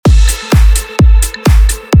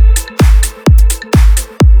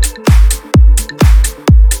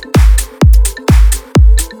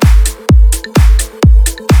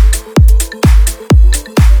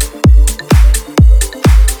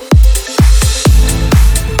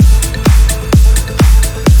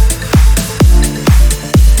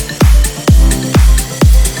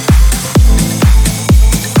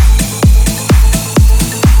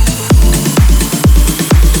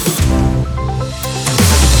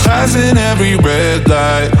passing every red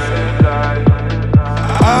light.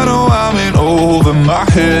 I know I'm in over my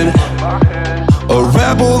head, a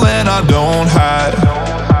rebel and I don't hide.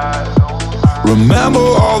 Remember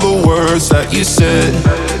all the words that you said.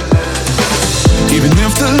 Even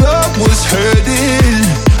if the love was hurting,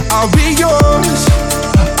 I'll be yours,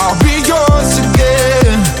 I'll be yours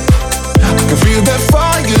again. I can feel that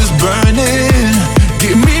fire's burning,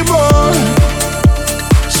 give me more.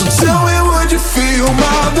 So tell me, would you feel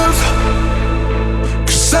my love?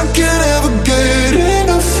 'Cause I can't ever get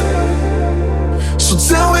enough. So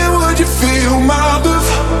tell me, would you feel my love?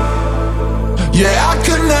 Yeah, I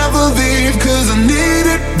could never leave 'cause I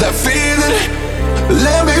needed that feeling.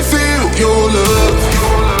 Let me feel your love.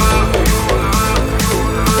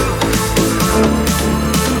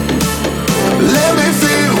 Let me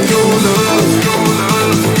feel your love.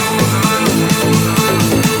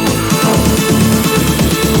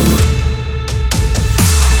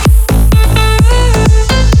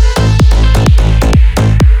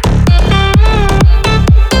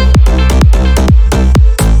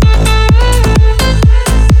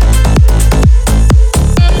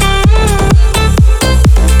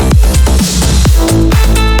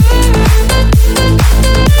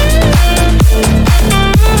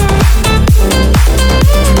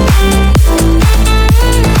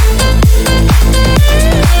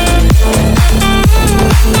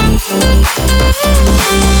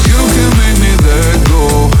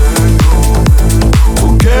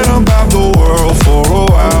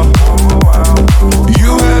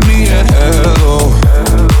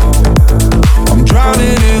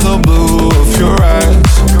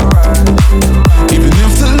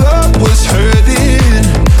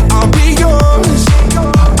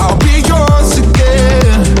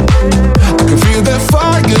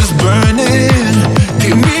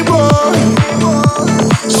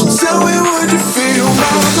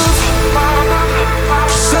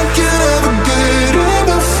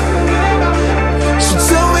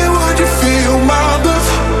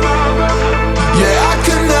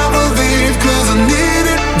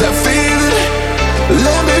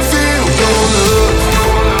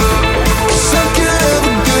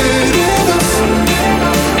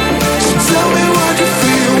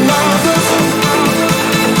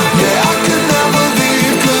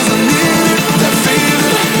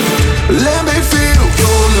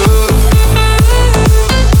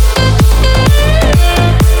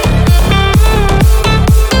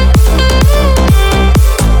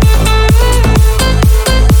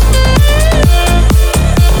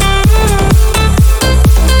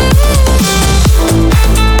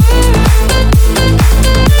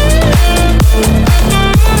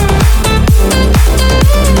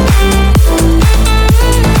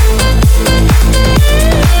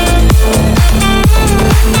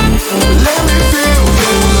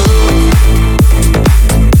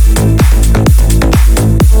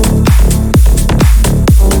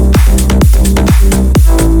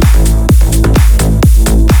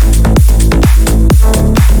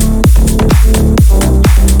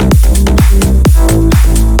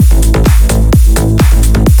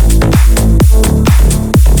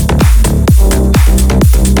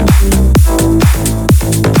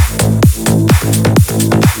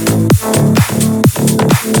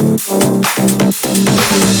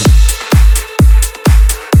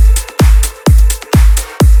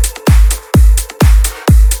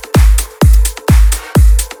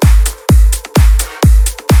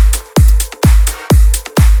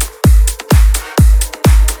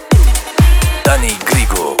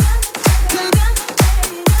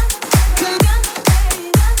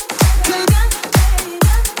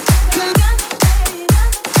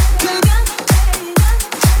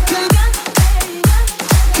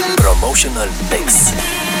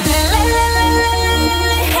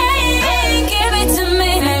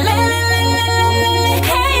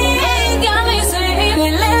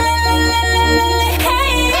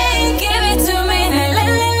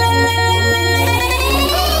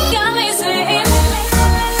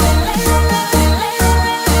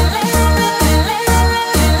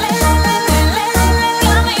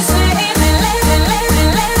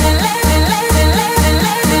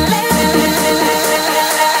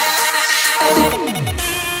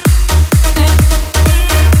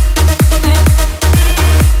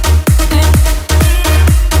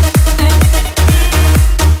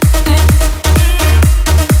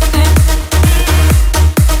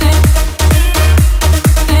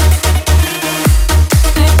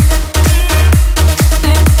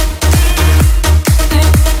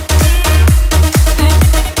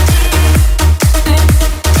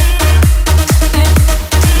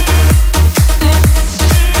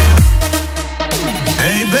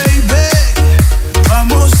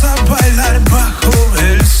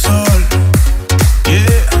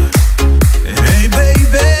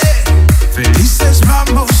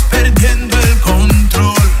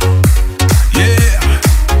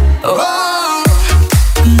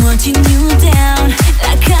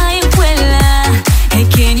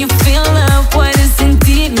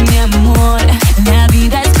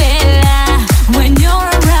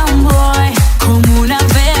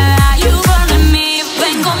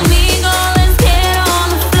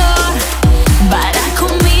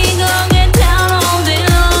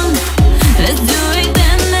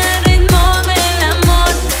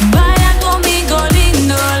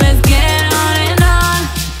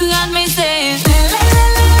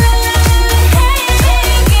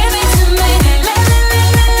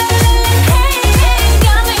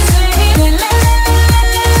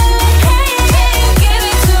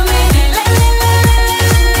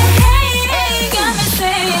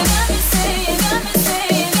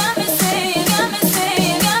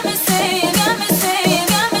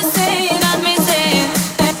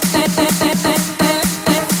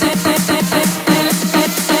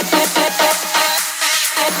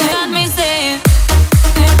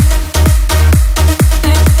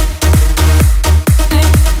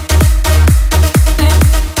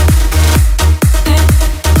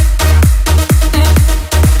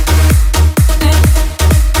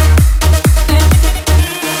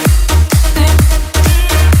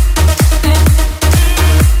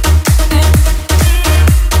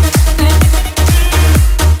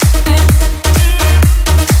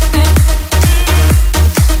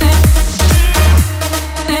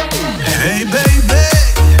 Hey baby,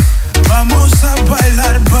 vamos a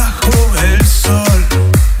bailar bajo el sol.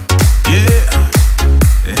 Yeah.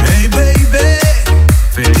 Hey baby,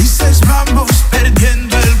 felices vamos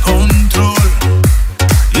perdiendo el control.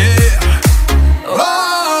 Yeah.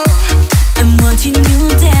 Oh. I'm watching you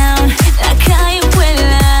down, la calle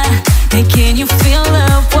vuela. Can you feel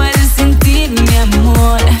love? Puedes sentir mi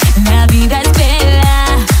amor. La vida es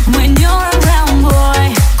bella when you're around,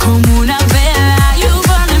 boy. Como una vela, you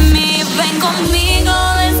burning me. Ven conmigo,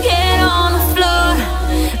 let's get on the floor.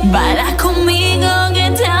 Baila conmigo,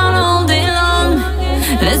 get down all day long.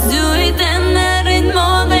 Let's do it en el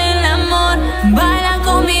ritmo del amor. Baila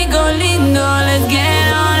conmigo, lindo, let's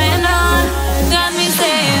get on and on. Got me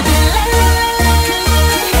saying, la la la la,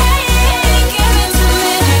 hey, hey, give it to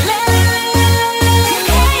me, la la la la,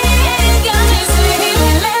 hey, hey, got me singing,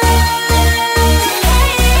 la la la la,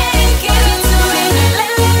 hey, hey, give it to me, la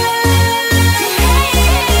la la la, hey,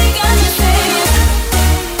 hey, got me singing.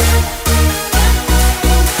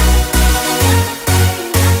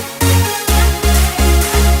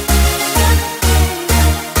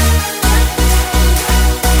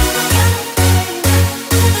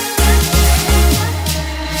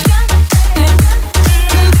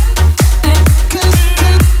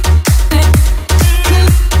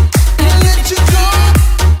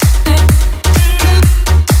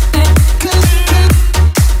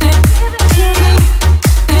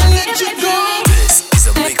 This is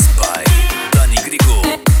a mix by Danny Grigo.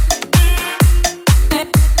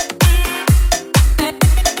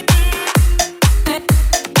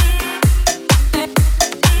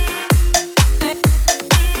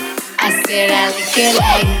 I said I like it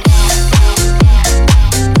like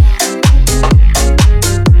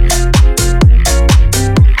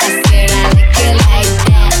I said I like it like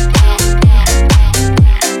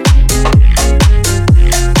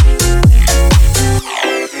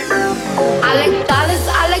I like dollars,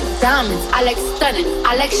 I like diamonds, I like stunning,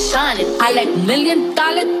 I like shining, I like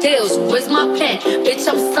 $1,000,000 deals. Where's my pen? Bitch,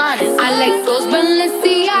 I'm signing. I like those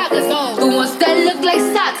Balenciagas, the ones that look like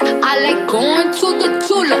socks. I like going to the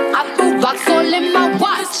Tula, I put rocks all in my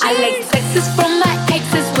watch. I like texts from my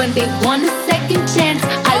exes when they want a second chance.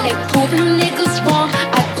 I like proving niggas wrong,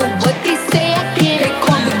 I do what they say I can. They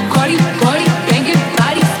call me Cardi, Cardi, banging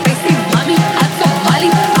body, spicy mommy. I told Molly,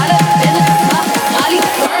 hotter than a top, Molly,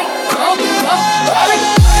 girl, girl, girl, girl.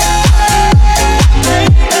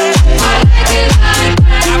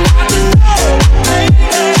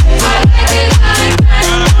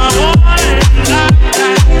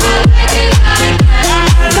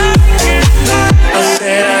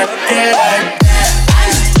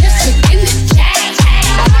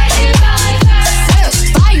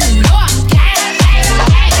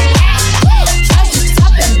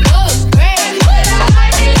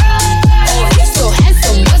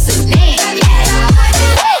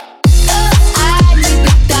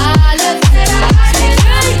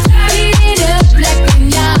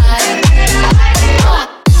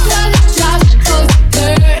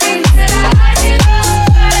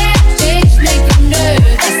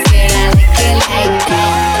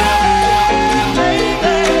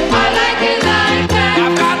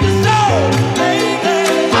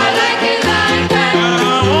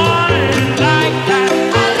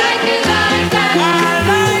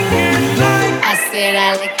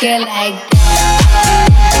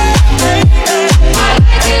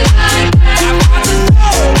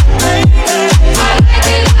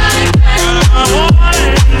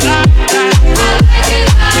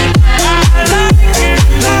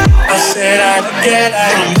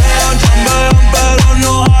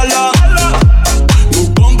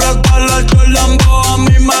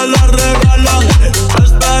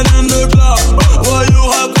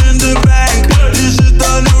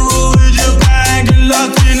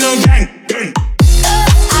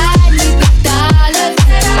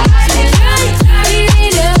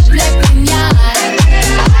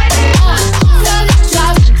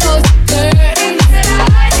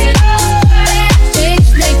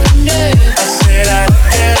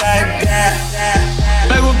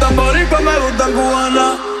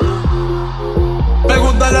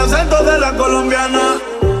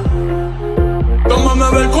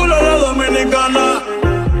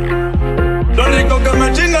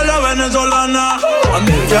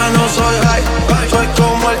 Ya no soy high, soy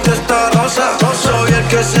como el testarosa. Soy el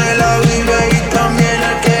que se la vive y también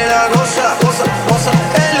el que la goza.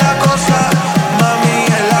 Es la cosa, mami,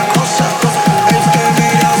 es la cosa. El que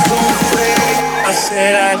mira sufre. I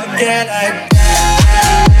said I get like that.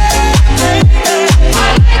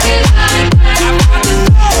 I like it like that.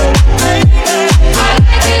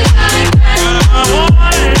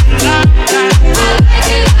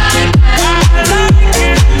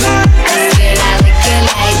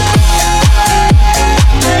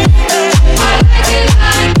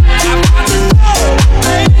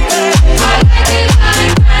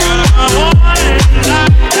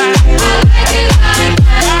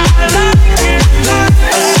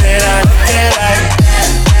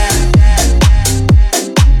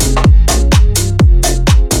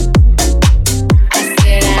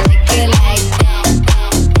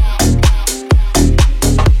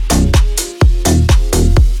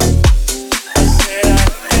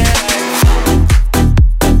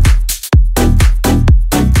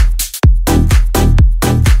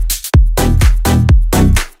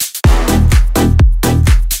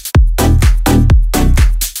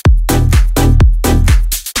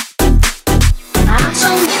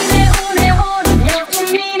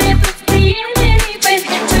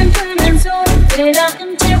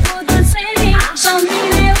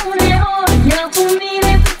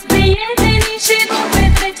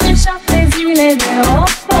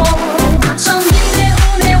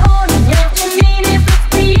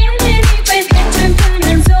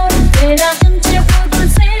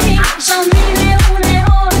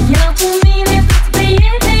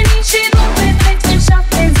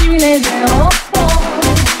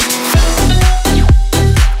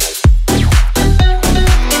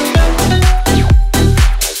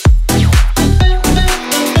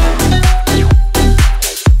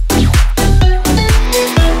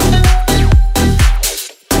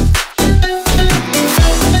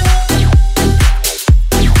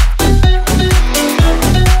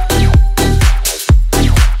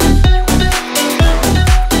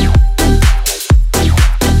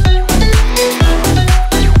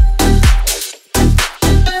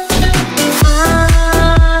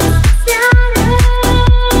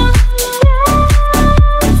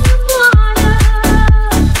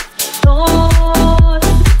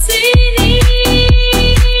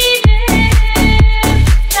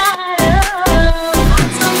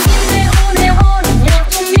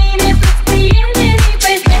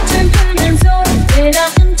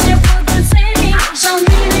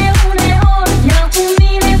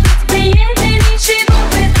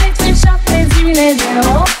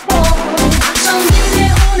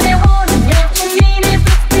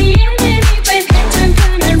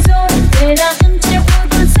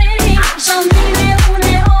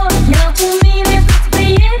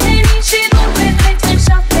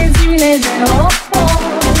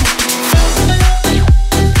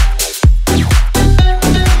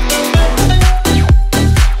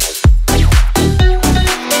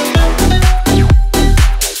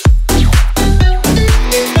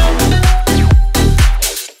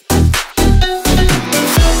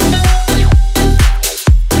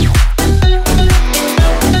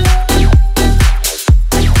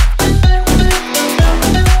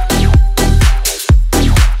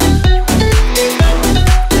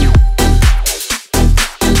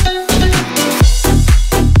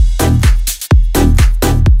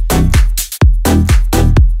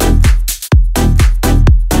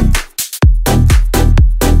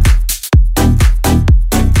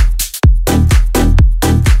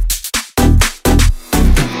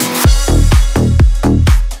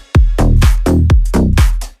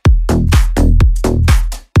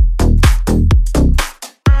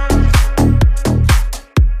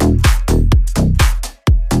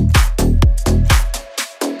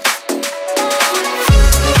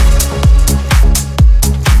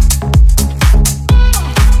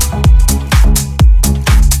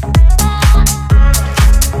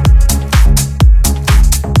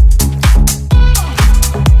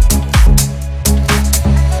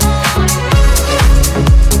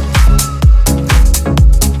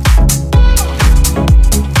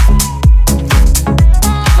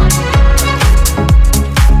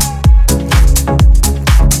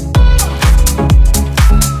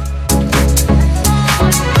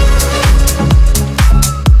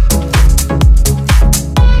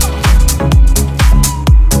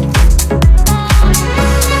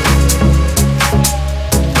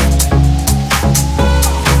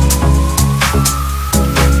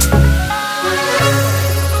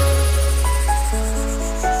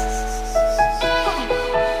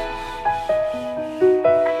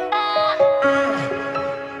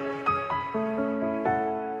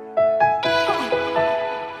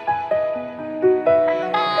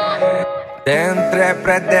 Te întreb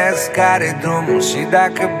prea des care-i drumul și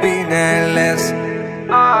dacă bine ai ales.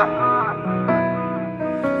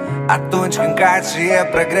 Atunci când cazi și e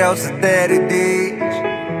prea greu să te ridici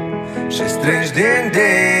și strângi din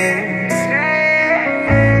dinți,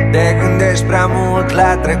 te gândești prea mult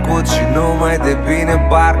la trecut și nu mai de bine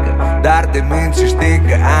parcă, dar te minți și știi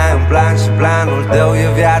că ai un plan și planul tău e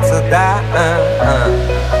viața ta,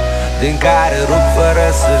 din care rup fără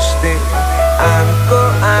să știi, an cu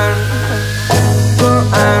an, cu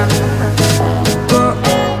an, cu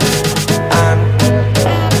an,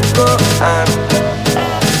 cu an,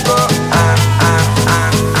 cu an,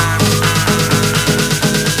 an.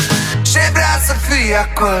 Și vrea să fii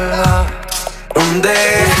acolo unde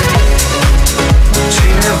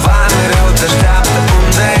cineva mereu te așteaptă,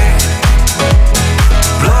 unde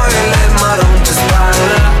ploile mărunte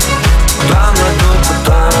spală toamnă după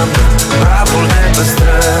toamnă praful de pe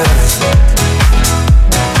străzi,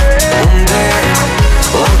 unde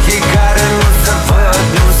ochii care nu se văd,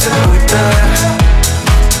 nu se uită,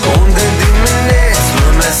 unde dimineți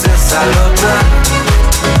lumea se salută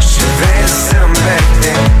și vezi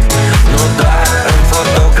zâmbete, nu doar în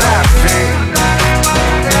fotografii.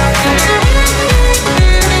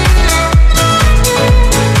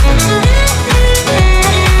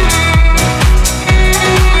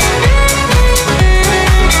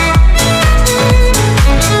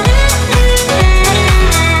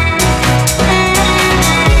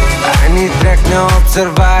 Anii trec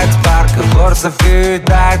neobservați, parcă vor să fie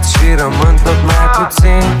uitați și rămân tot mai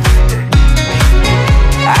puțin.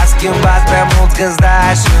 A schimbat prea mult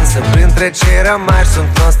găzdași, însă printre cei rămași sunt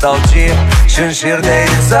nostalgie și un șir de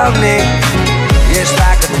insomnii. Ești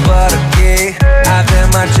dacă fără chei, avem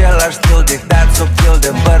același stil dictat subtil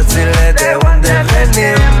de părțile de unde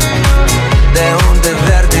venim, de unde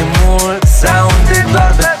verdi mult sau unde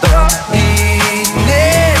doar beton. Bine,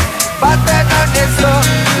 poate nu ne zon,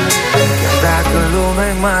 chiar dacă lumea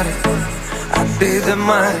e mare, atât de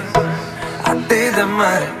mare, atât de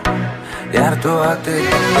mare, iar tu atât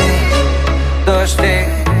de mic. Tu știi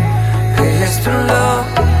că ești un loc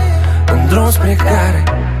în drum spre care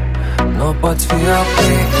nu poți fi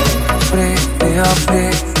oprit, oprit,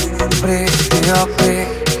 oprit, oprit,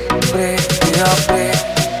 oprit, oprit, oprit,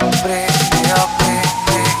 oprit, oprit.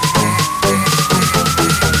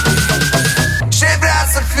 Și vrea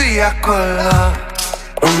să fii acolo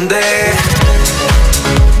unde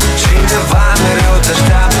cineva mereu te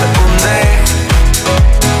așteaptă, unde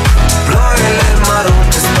ploile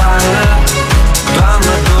mărunte spală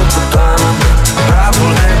toamnă după toamnă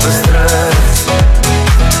praful de pe străzi,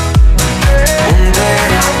 unde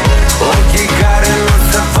ochii care nu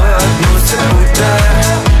se văd, nu se uită,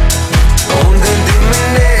 unde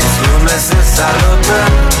dimineți lumea se salută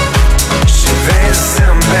și vezi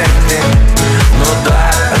zâmbete, nu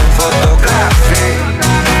doar în fotografii.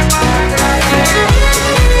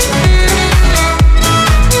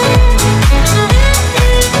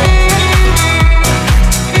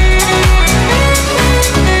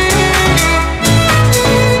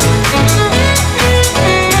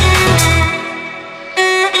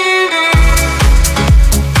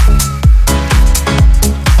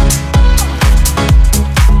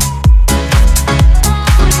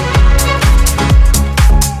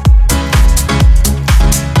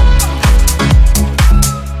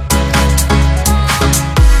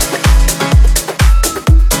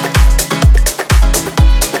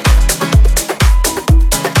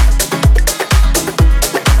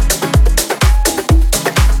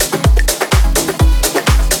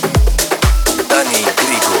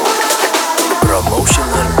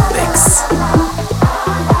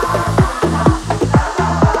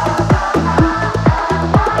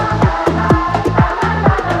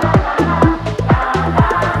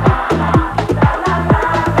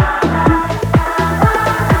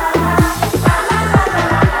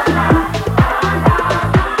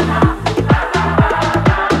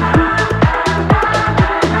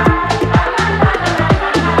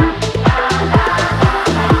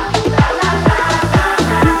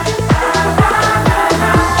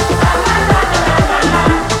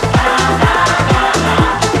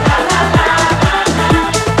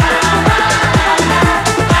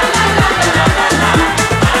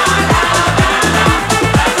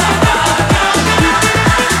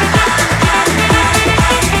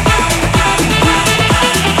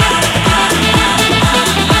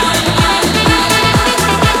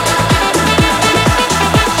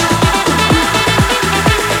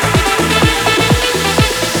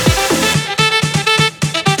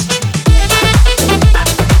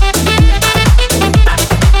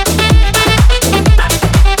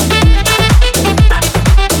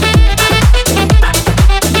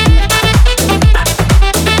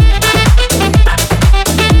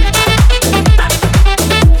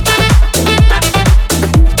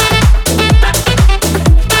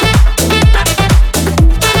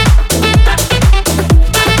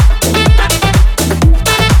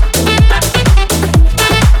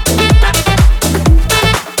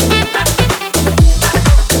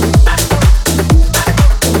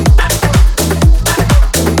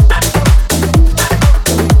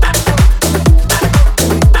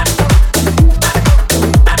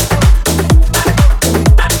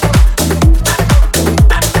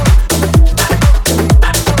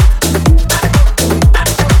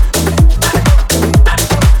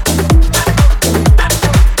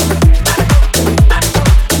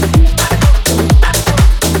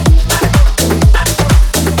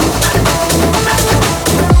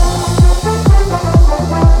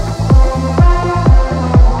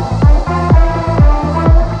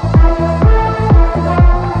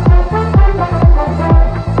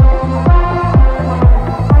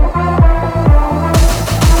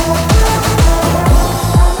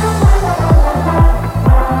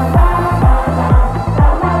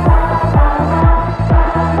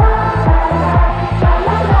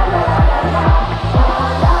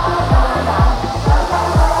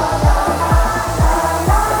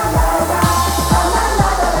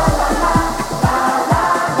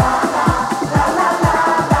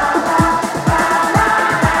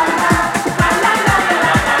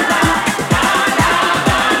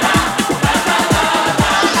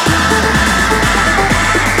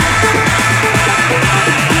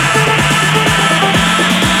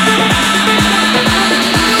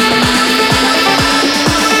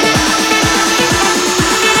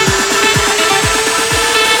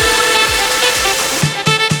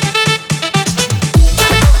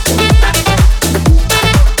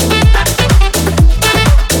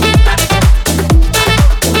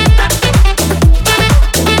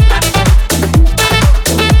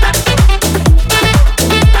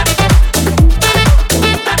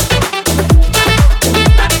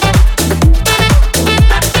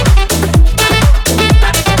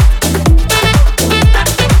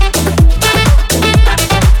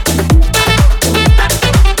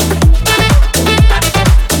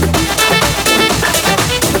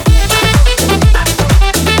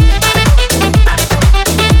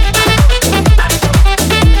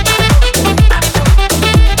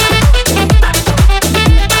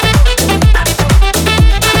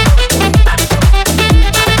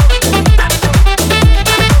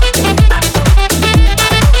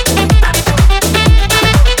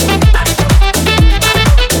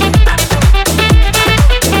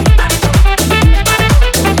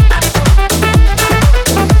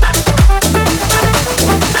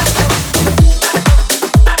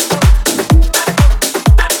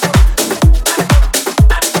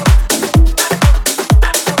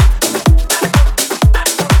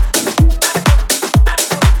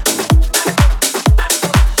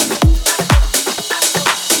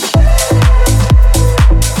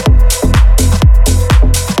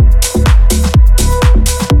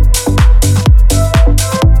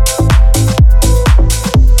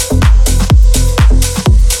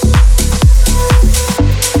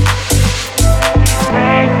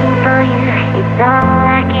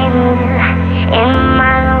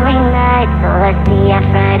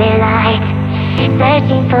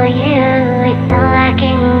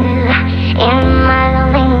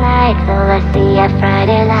 I see are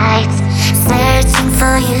Friday lights. Searching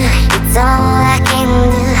for you, it's all I can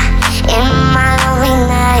do. In my lonely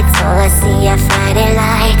nights, all I see are Friday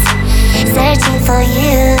lights. Searching for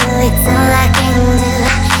you, it's all I can do.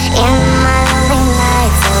 In my lonely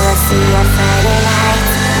nights, all I see are Friday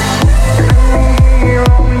lights. Here,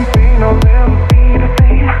 only pain, I'll never be the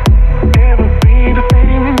same. Never be the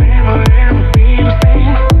same, never ever be the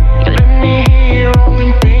same. Let me hear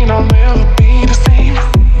only pain, I'll never be the same.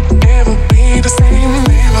 Never be the same,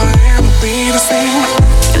 never ever be the same.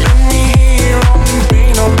 Let me hear only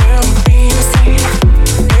pain, I'll never be the same.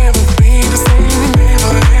 Never be the same,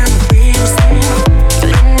 never ever be the same.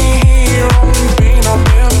 Let me hear only pain, I'll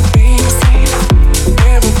never be the same.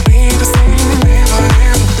 Never be the same, never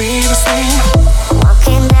ever be the same.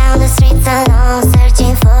 Walking down the streets alone,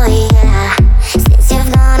 searching for you. Since you've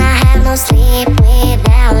gone, I have no sleep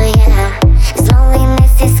without you. This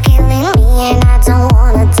loneliness is killing me and I don't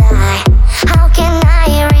wanna die. How can I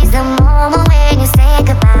erase the moment when you say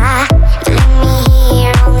goodbye? You let me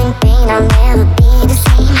hear all in pain, I'll never be the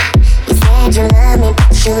same. You said you love me,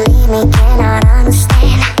 but you leave me, cannot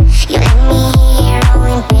understand. You let me hear all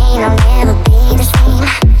in pain, I'll never be the same.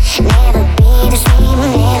 Never be the same,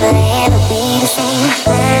 never ever be the same.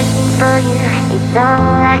 Searching for you, it's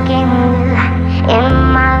all I can do. In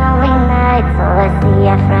my lonely nights, all I see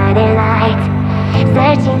are Friday lights.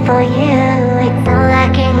 Searching for you, it's all I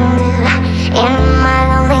can do. In my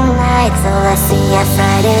lonely nights, all I see are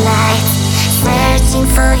Friday lights. Searching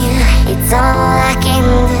for you, it's all I can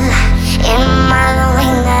do. In my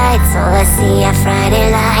lonely nights, all I see are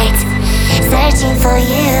Friday lights. Searching for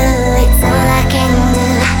you, it's all I can do.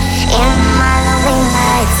 In my lonely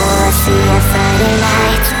nights, all I see are Friday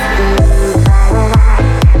lights. Friday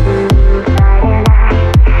lights,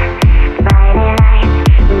 Friday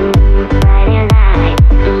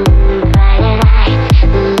lights, Friday lights, Friday lights,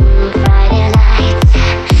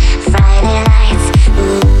 Friday lights, Friday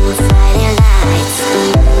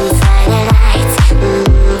lights, Friday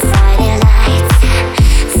lights, Friday lights,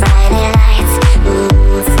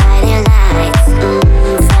 Friday lights, Friday lights,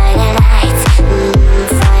 Friday lights,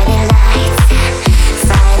 Friday lights,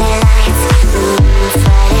 Friday lights, Friday lights,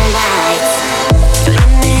 Friday lights. Let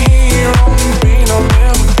me hear only pain, I'll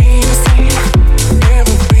never be the same.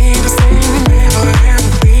 Never be the same, never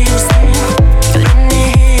ever be the same. Let me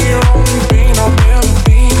hear only pain, I'll never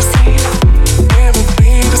be the same. Never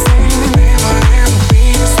be the same, never ever be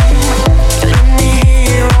the same. Let me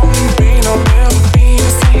hear only pain, I'll never be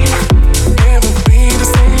the same. Never be the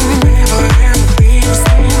same, never ever be the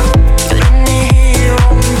same. Let me hear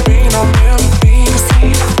only pain, I'll never be the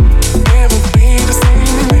same. Never be the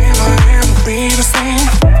same, never ever be the same.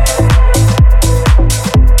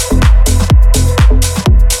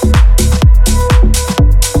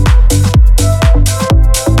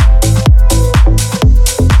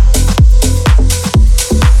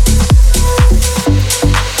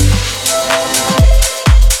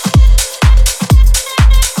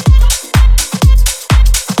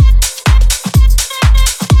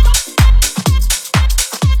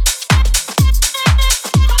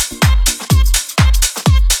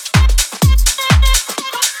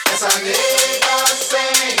 Essa nega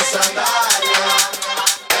sem sandália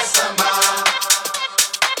é samba.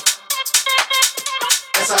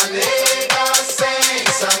 Essa nega sem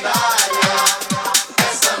sandália é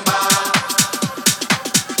samba.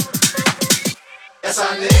 Essa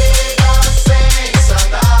nega sem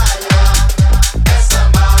sandália é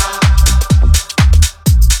samba.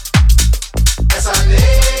 Essa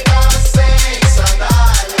nega sem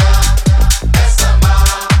sandália é samba.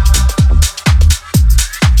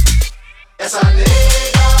 Essa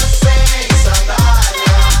nega sem sandália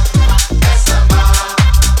é samba.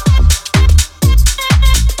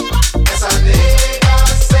 Essa nega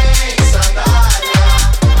sem sandália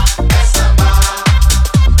é samba.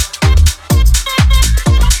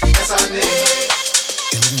 Essa nega.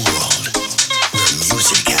 In a world where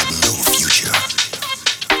music had no future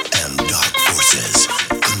and dark forces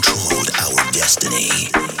controlled our destiny,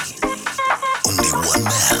 only one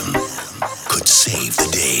man could save the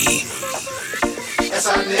day.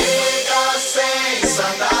 Essa nega sem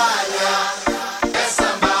sandália é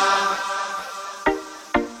samba.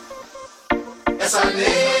 Essa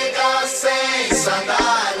nega sem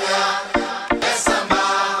sandália é samba.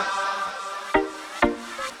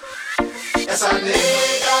 Essa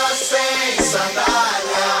nega sem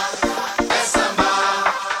sandália é samba.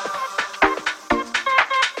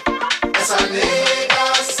 Essa nega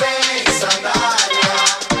sem sandália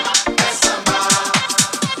é samba.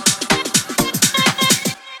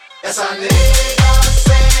 Essa nega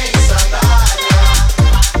sem sandália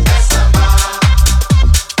é samba.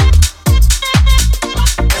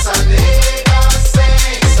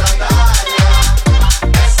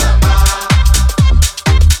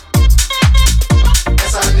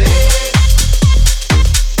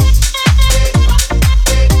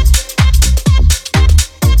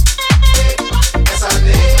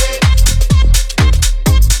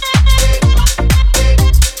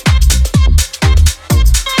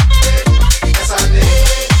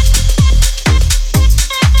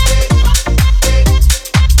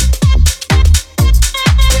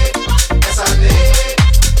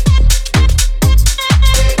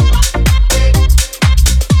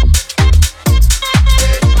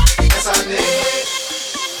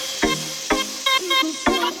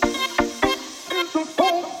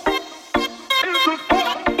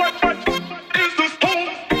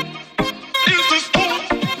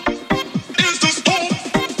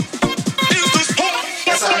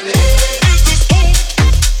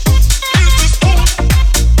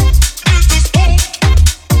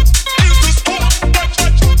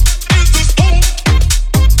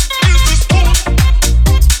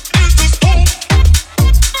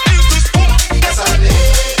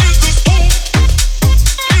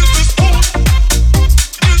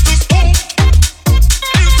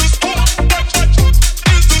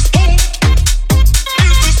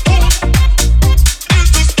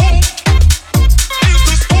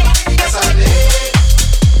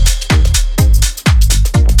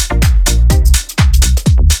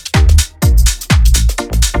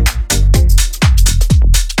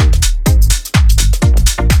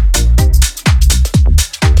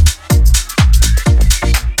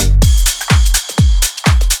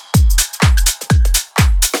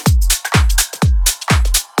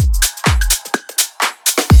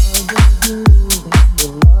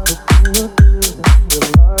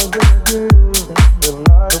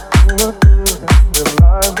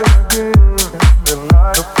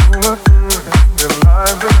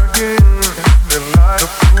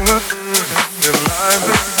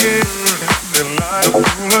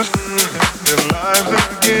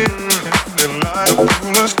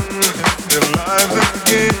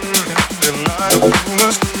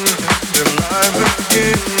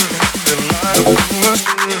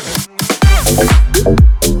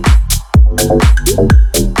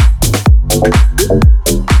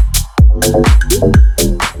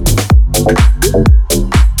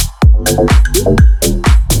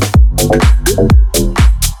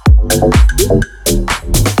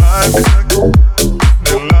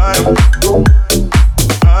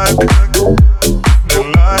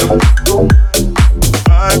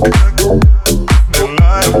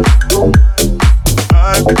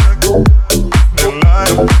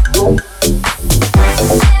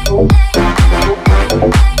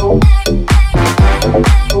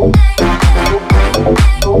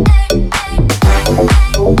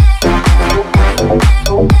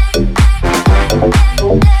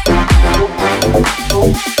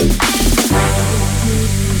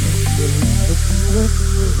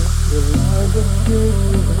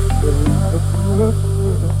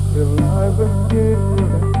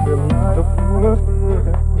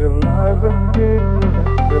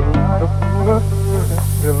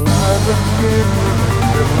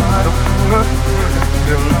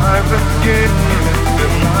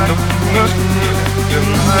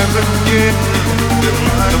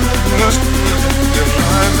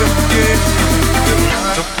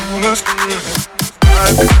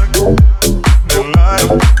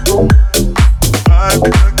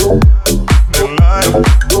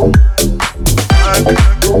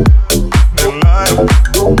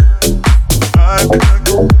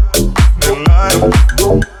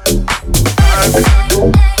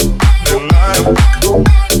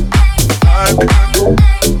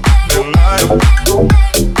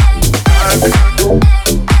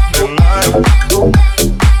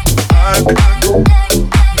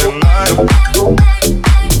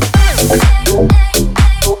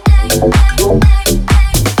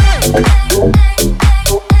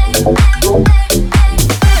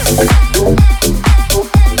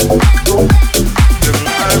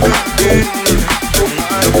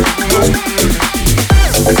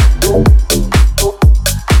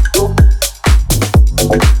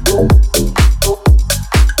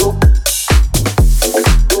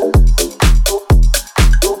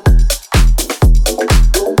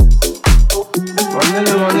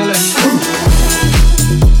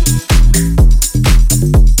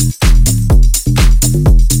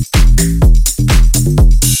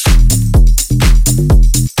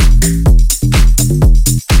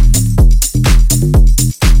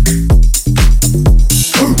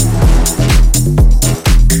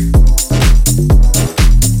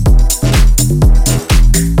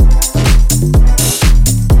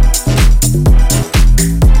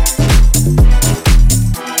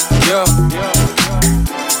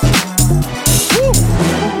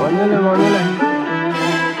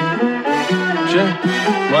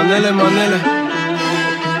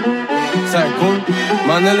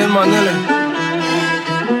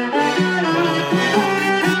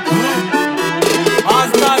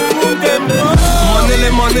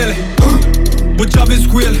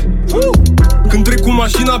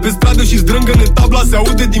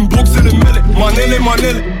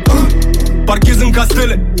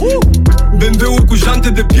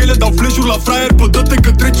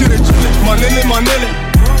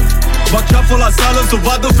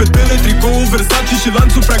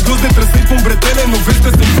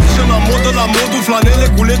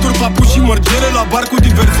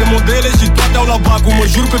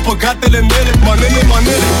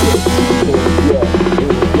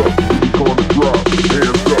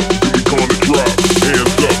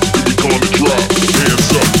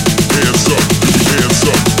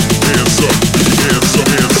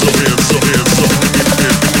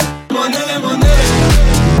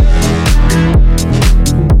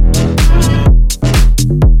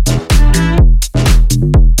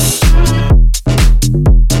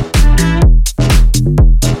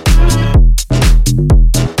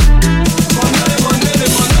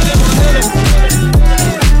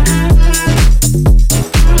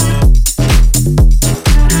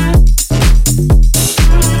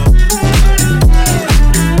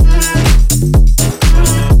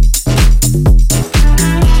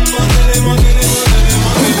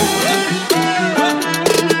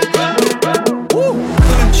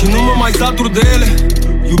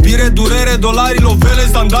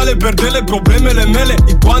 Sandale, perdele, problemele mele,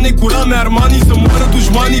 icoane cu rame Armani, să moară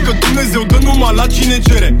dușmanii, că Dumnezeu dă numai la cine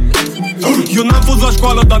cere. Eu n-am fost la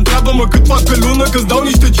școală, dar întreabă-mă cât fac pe lună, că-ți dau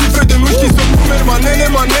niște cifre de nu știi să numeri. Manele,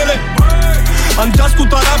 manele, am ceas cu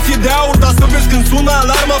tarafie de aur, dar să vezi când sună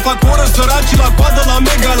alarma, fac oră săraci la coadă, la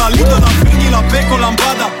Mega, la Lidl, la Ferni, la Peco, la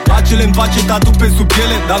Ambada. Acele-mi face tatu pe sub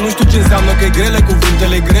piele, dar nu știu ce înseamnă că e grele,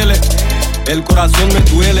 cuvintele grele. El corazon me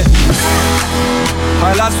duele.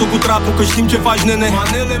 Hai las-o cu trapul că știm ce faci, nene.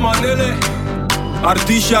 Manele, manele.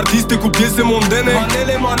 Artiști și artiste cu piese mondene.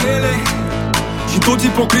 Manele, manele. Și toți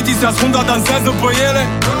ipocritii se ascund, dar dansează pe ele.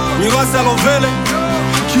 Miroase alovele.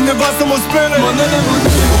 Cineva să mă spele. Manele,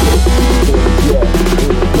 manele.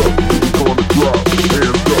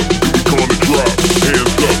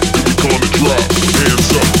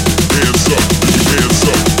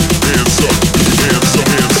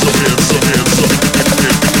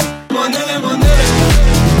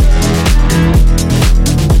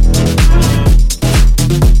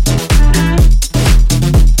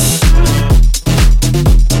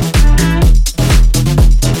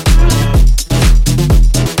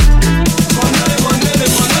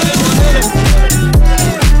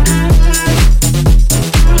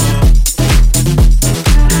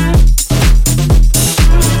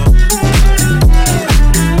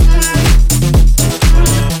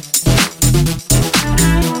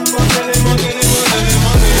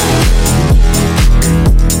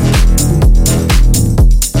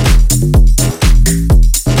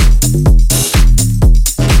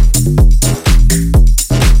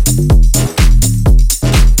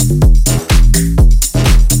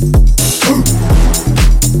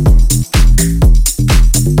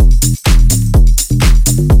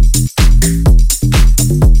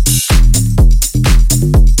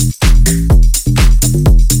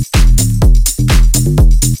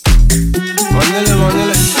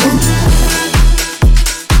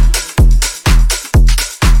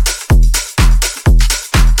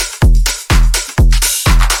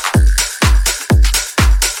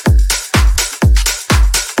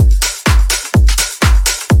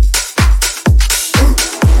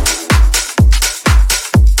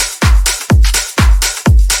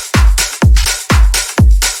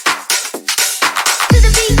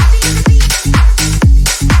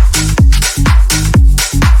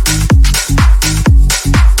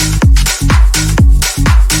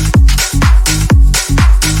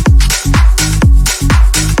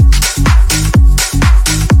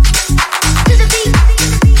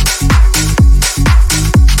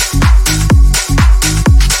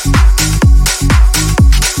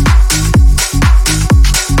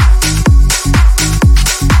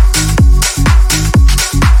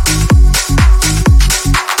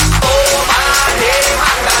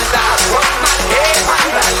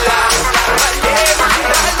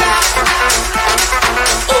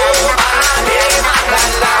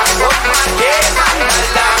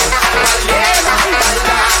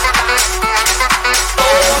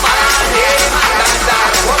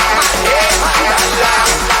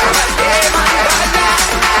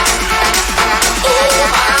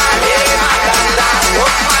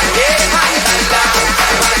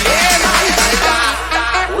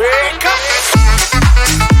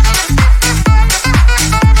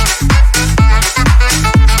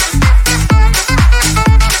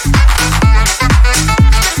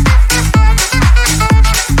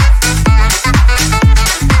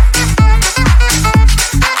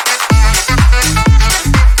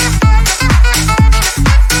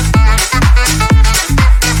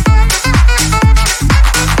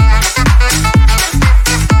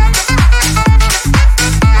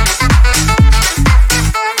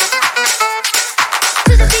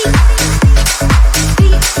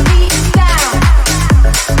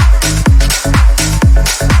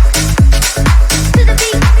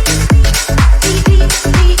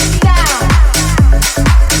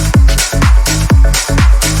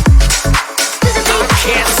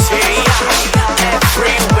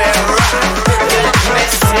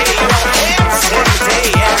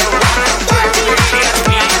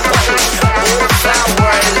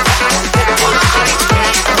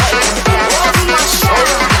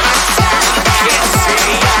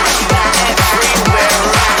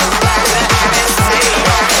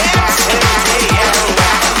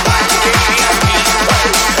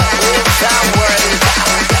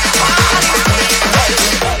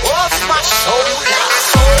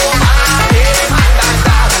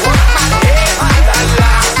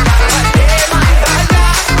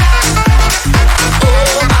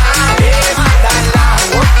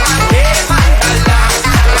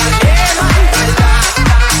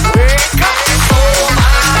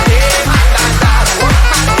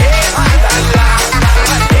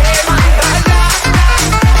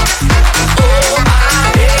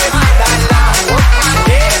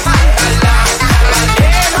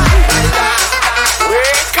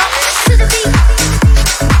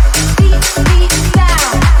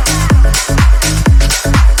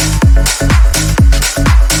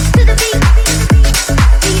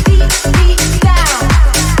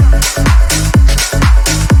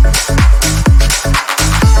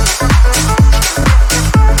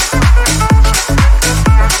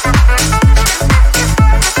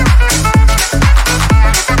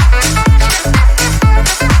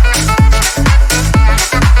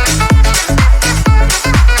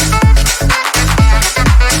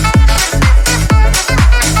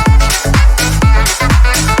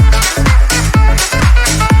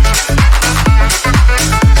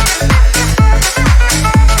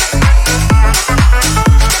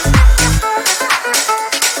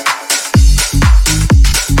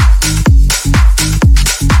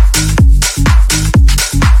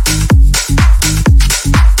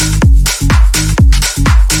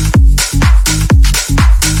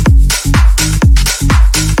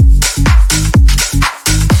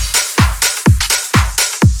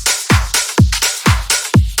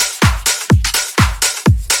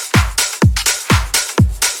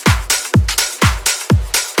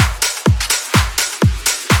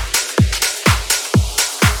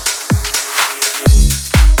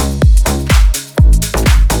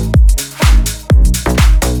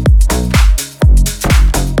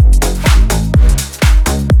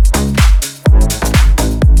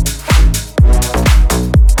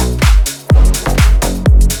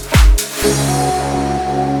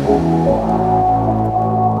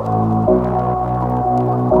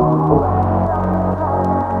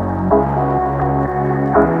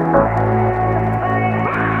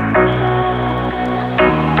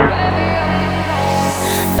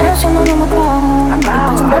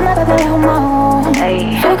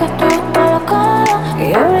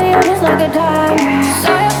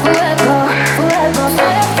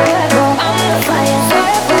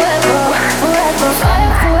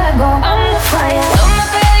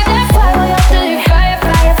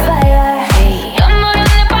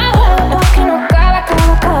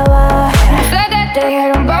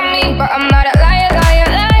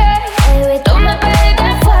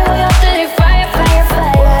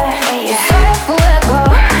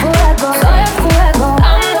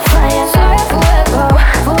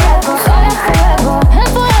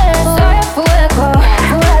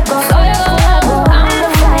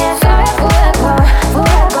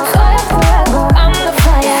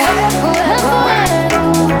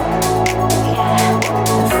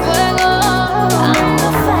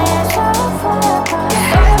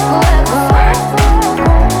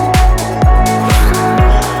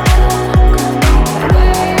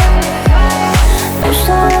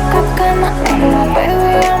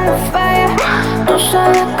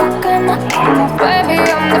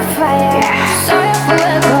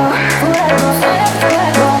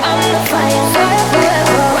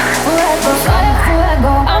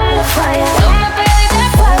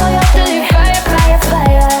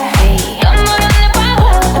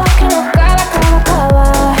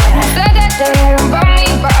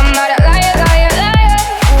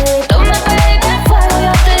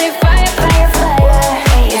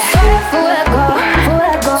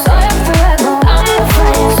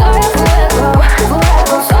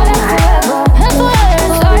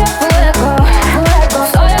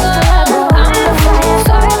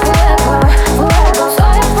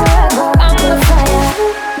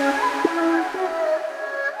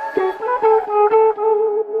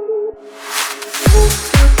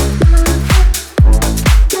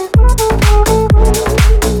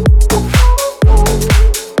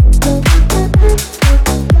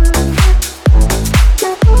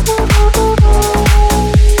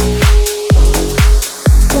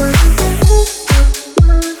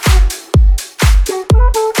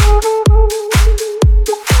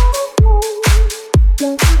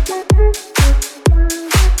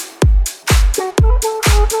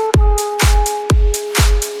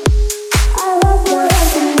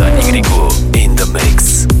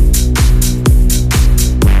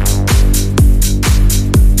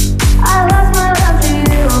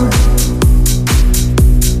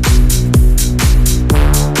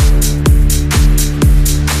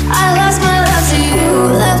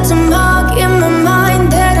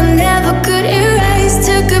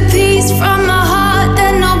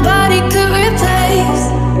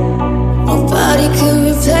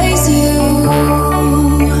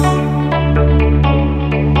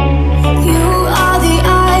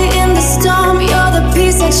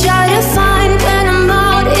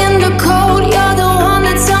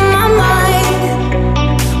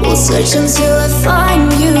 search until I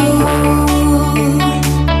find you.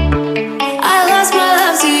 I lost my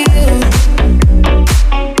love to you.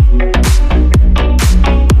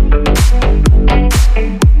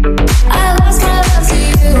 I lost my love to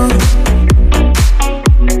you.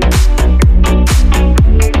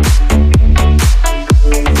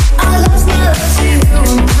 I lost my love to you.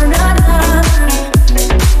 Na na na.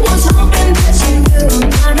 Was hoping that you knew.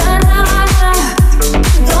 Na na na.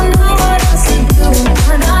 Don't know what else to do.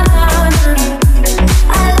 Na na na.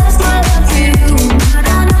 I lost my love to you. Na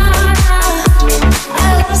na na. I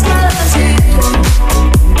lost my love to you.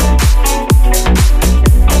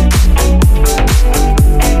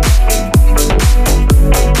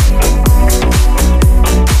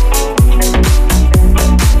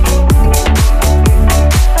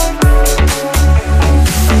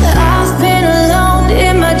 I've been alone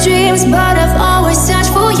in my dreams, but I've always searched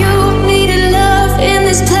for you. Needed love in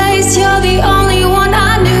this place. You're the only one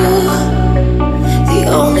I knew, the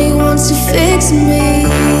only one to fix me.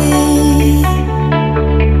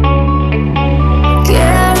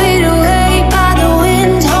 Carried away by the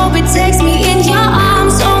wind, hope it takes me in your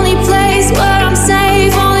arms. Only place where I'm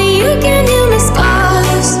safe, only you can heal my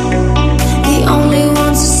scars. The only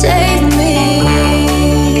one to save me.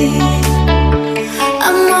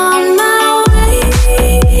 I'm on my way,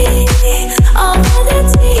 over the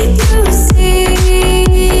deep blue sea.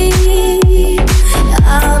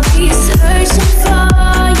 I'll be searching for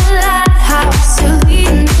your lighthouse to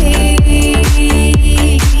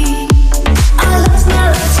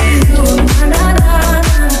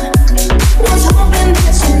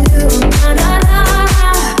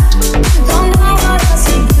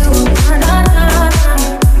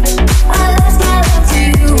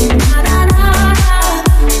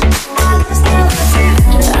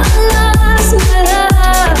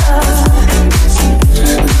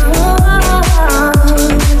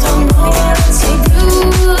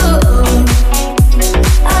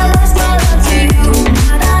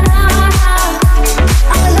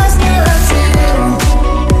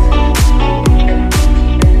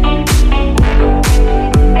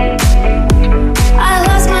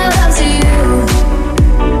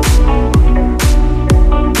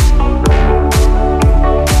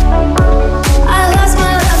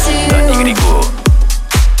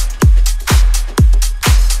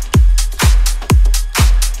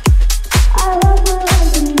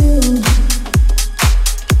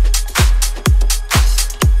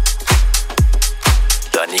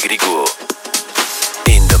Grigo.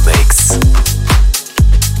 In the mix.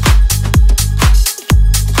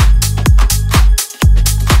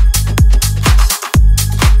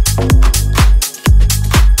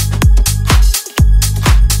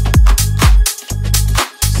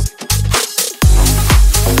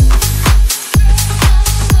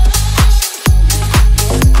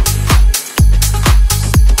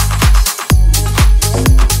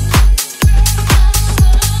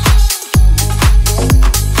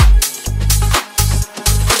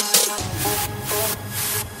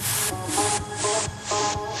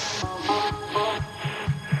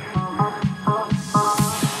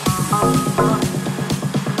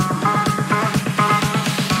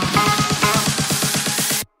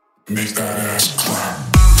 Make that ass clap.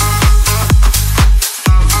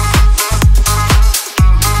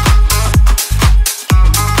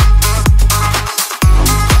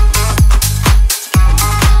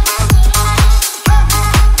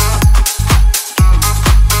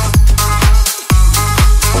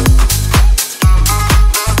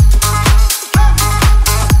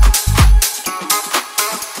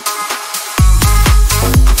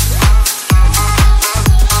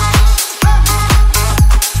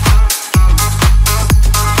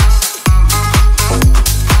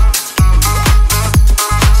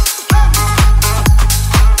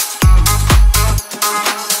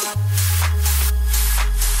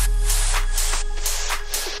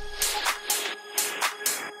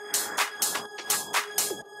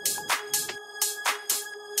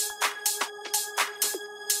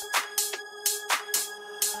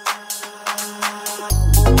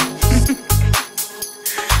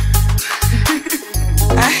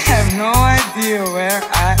 No idea where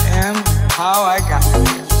I am, how I got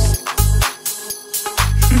here.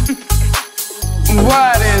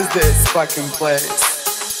 What is this fucking place?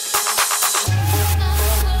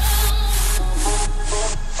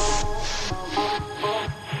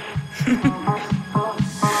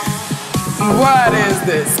 What is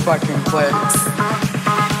this fucking place?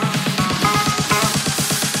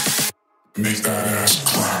 Make that ass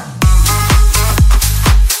clap.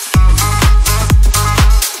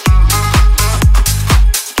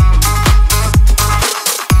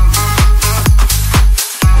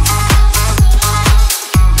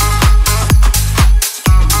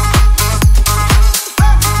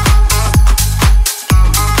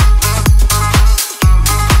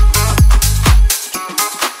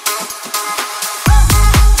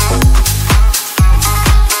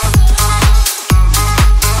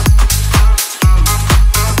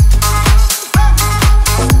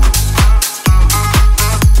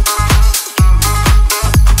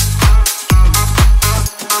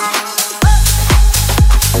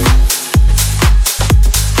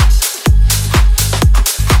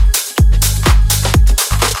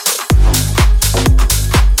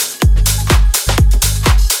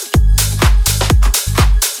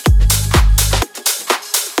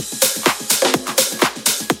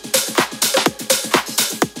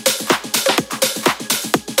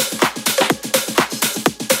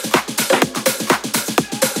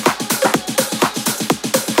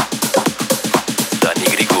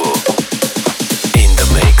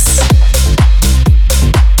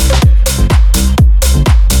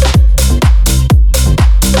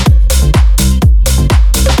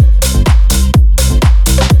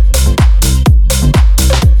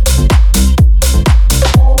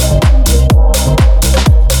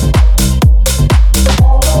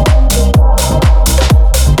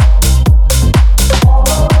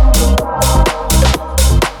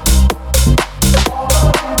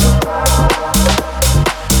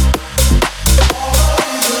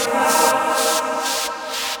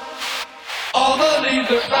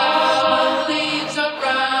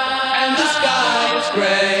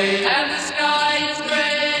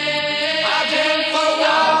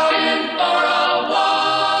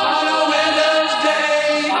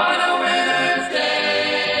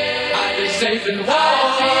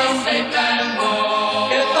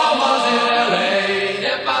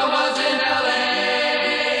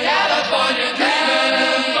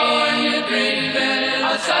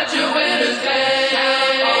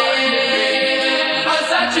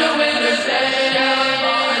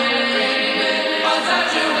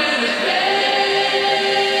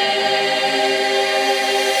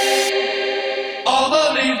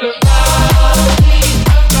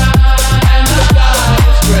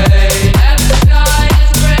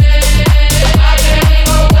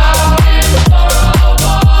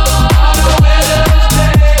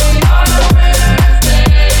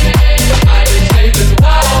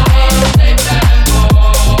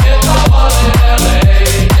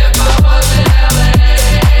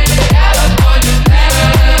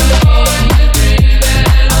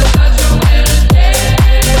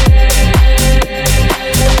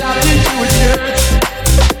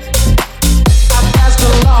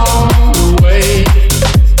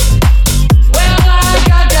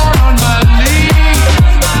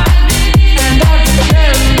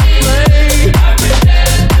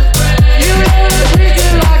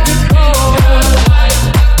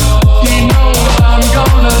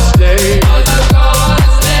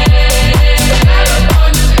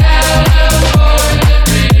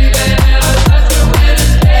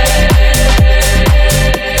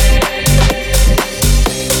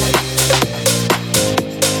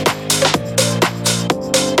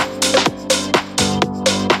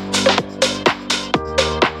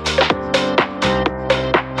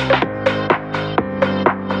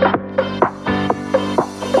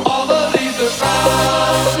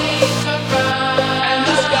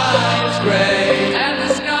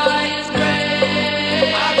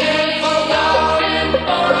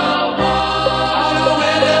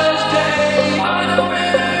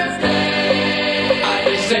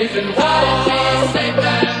 reason why.